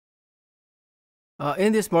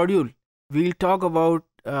In this module, we'll talk about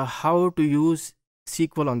how to use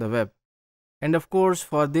SQL on the web. And of course,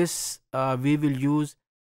 for this, we will use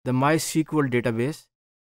the MySQL database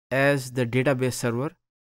as the database server.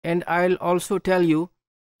 And I'll also tell you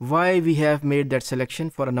why we have made that selection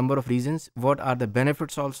for a number of reasons, what are the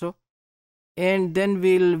benefits also. And then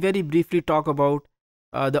we'll very briefly talk about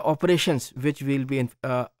the operations which we'll be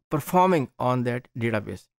performing on that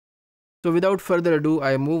database. So without further ado,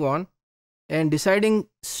 I move on and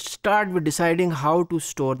start with deciding how to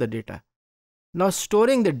store the data. Now,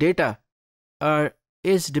 storing the data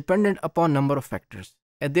is dependent upon number of factors.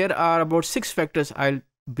 And there are about 6 factors I'll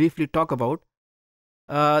briefly talk about.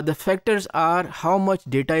 The factors are how much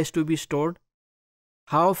data is to be stored,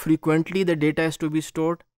 how frequently the data is to be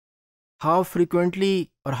stored, how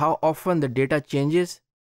frequently or how often the data changes,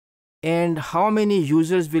 and how many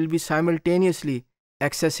users will be simultaneously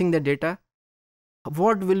accessing the data,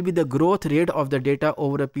 what will be the growth rate of the data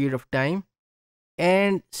over a period of time.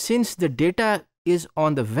 And since the data is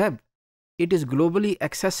on the web, it is globally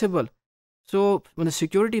accessible. So from the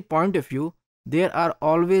security point of view, there are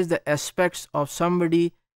always the aspects of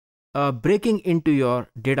somebody breaking into your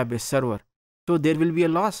database server. So there will be a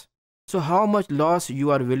loss. So how much loss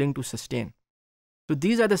you are willing to sustain? So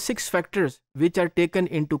these are the 6 factors which are taken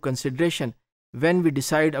into consideration when we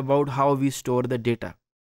decide about how we store the data.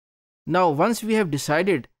 Now, once we have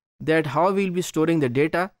decided that how we'll be storing the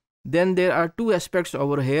data, then there are 2 aspects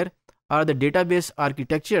over here, are the database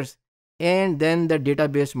architectures and then the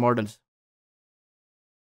database models.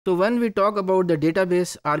 So when we talk about the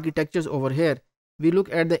database architectures over here, we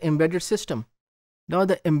look at the embedded system. Now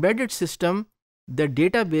the embedded system, the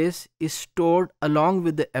database is stored along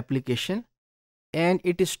with the application, and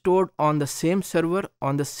it is stored on the same server,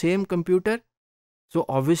 on the same computer. So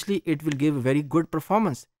obviously it will give very good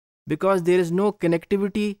performance because there is no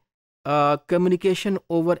connectivity communication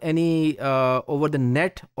over over the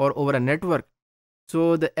net or over a network.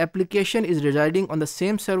 So the application is residing on the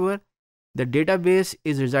same server, the database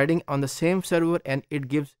is residing on the same server, and it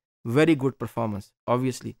gives very good performance,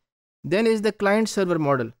 obviously. Then is the client server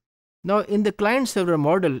model. Now in the client server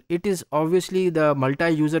model, it is obviously the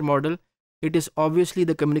multi-user model. It is obviously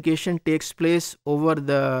the communication takes place over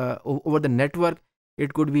the network.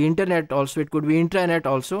 It could be internet also, it could be intranet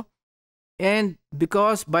also. And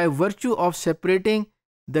because by virtue of separating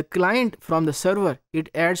the client from the server, it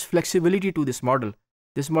adds flexibility to this model.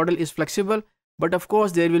 This model is flexible, but of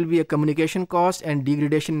course there will be a communication cost and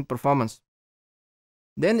degradation in performance.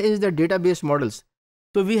 Then is the database models.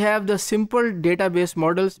 So we have the simple database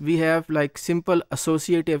models. We have like simple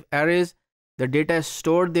associative arrays. The data is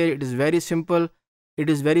stored there. It is very simple. It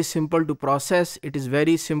is very simple to process. It is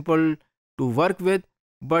very simple to work with,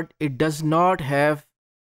 but it does not have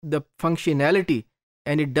the functionality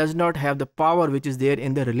and it does not have the power which is there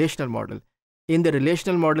in the relational model. In the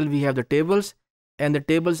relational model, we have the tables, and the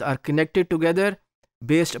tables are connected together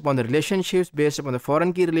based upon the relationships, based upon the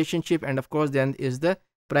foreign key relationship, and of course then is the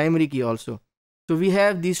primary key also. So we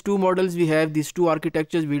have these 2 models, we have these 2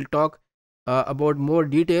 architectures. We'll talk about more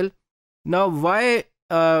detail. Now why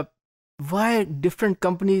different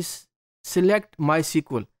companies select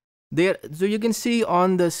MySQL there? So you can see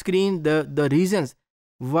on the screen the reasons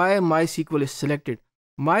why MySQL is selected.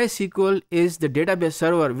 MySQL is the database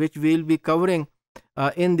server which we'll be covering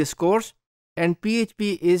in this course, and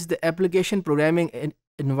PHP is the application programming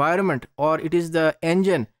environment, or it is the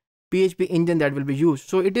engine, PHP engine that will be used.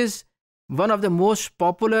 So it is one of the most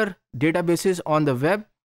popular databases on the web,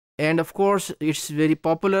 and of course it's very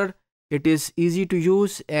popular, it is easy to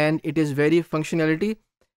use, and it is very functionality,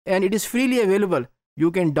 and it is freely available.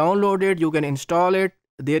 You can download it, you can install it,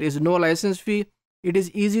 there is no license fee. It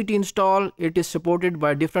is easy to install. It is supported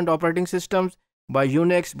by different operating systems, by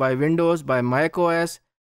Unix, by Windows, by Mac OS,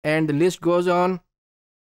 and the list goes on.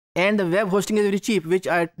 And the web hosting is very cheap, which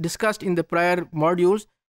I discussed in the prior modules.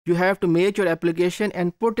 You have to make your application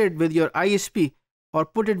and put it with your ISP or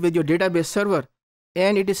put it with your database server,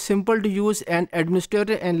 and it is simple to use and administer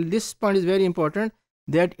it. And this point is very important,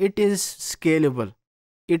 that it is scalable.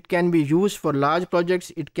 It can be used for large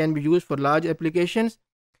projects, it can be used for large applications.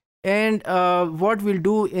 And what we'll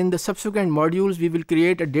do in the subsequent modules, we will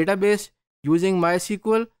create a database using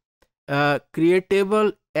MySQL, create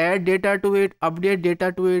table, add data to it, update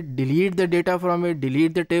data to it, delete the data from it,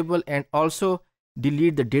 delete the table, and also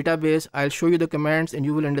delete the database. I'll show you the commands and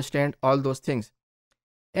you will understand all those things.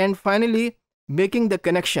 And finally, making the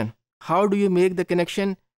connection. How do you make the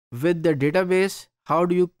connection with the database? How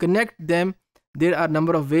do you connect them? There are a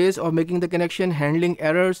number of ways of making the connection, handling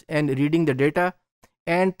errors and reading the data,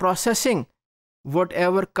 and processing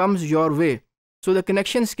whatever comes your way. So the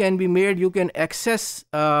connections can be made, you can access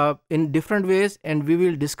in different ways, and we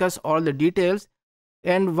will discuss all the details.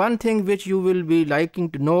 And one thing which you will be liking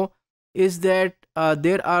to know is that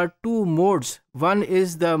there are two modes. One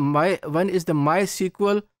is the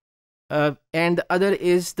MySQL and the other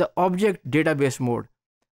is the object database mode.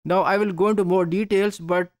 Now I will go into more details,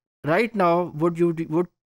 but right now what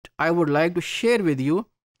I would like to share with you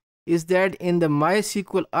is that in the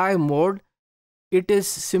MySQL mode, it is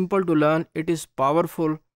simple to learn, it is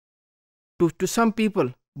powerful to some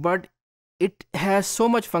people, but it has so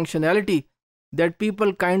much functionality that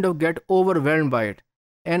people kind of get overwhelmed by it.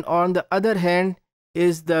 And on the other hand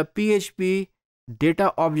is the PHP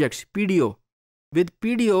data objects, PDO. With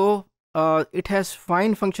PDO, it has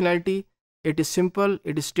fine functionality, it is simple,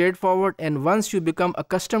 it is straightforward, and once you become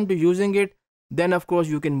accustomed to using it, then of course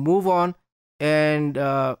you can move on and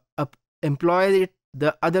employ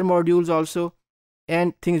the other modules also,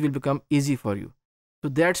 and things will become easy for you. So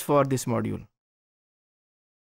that's for this module.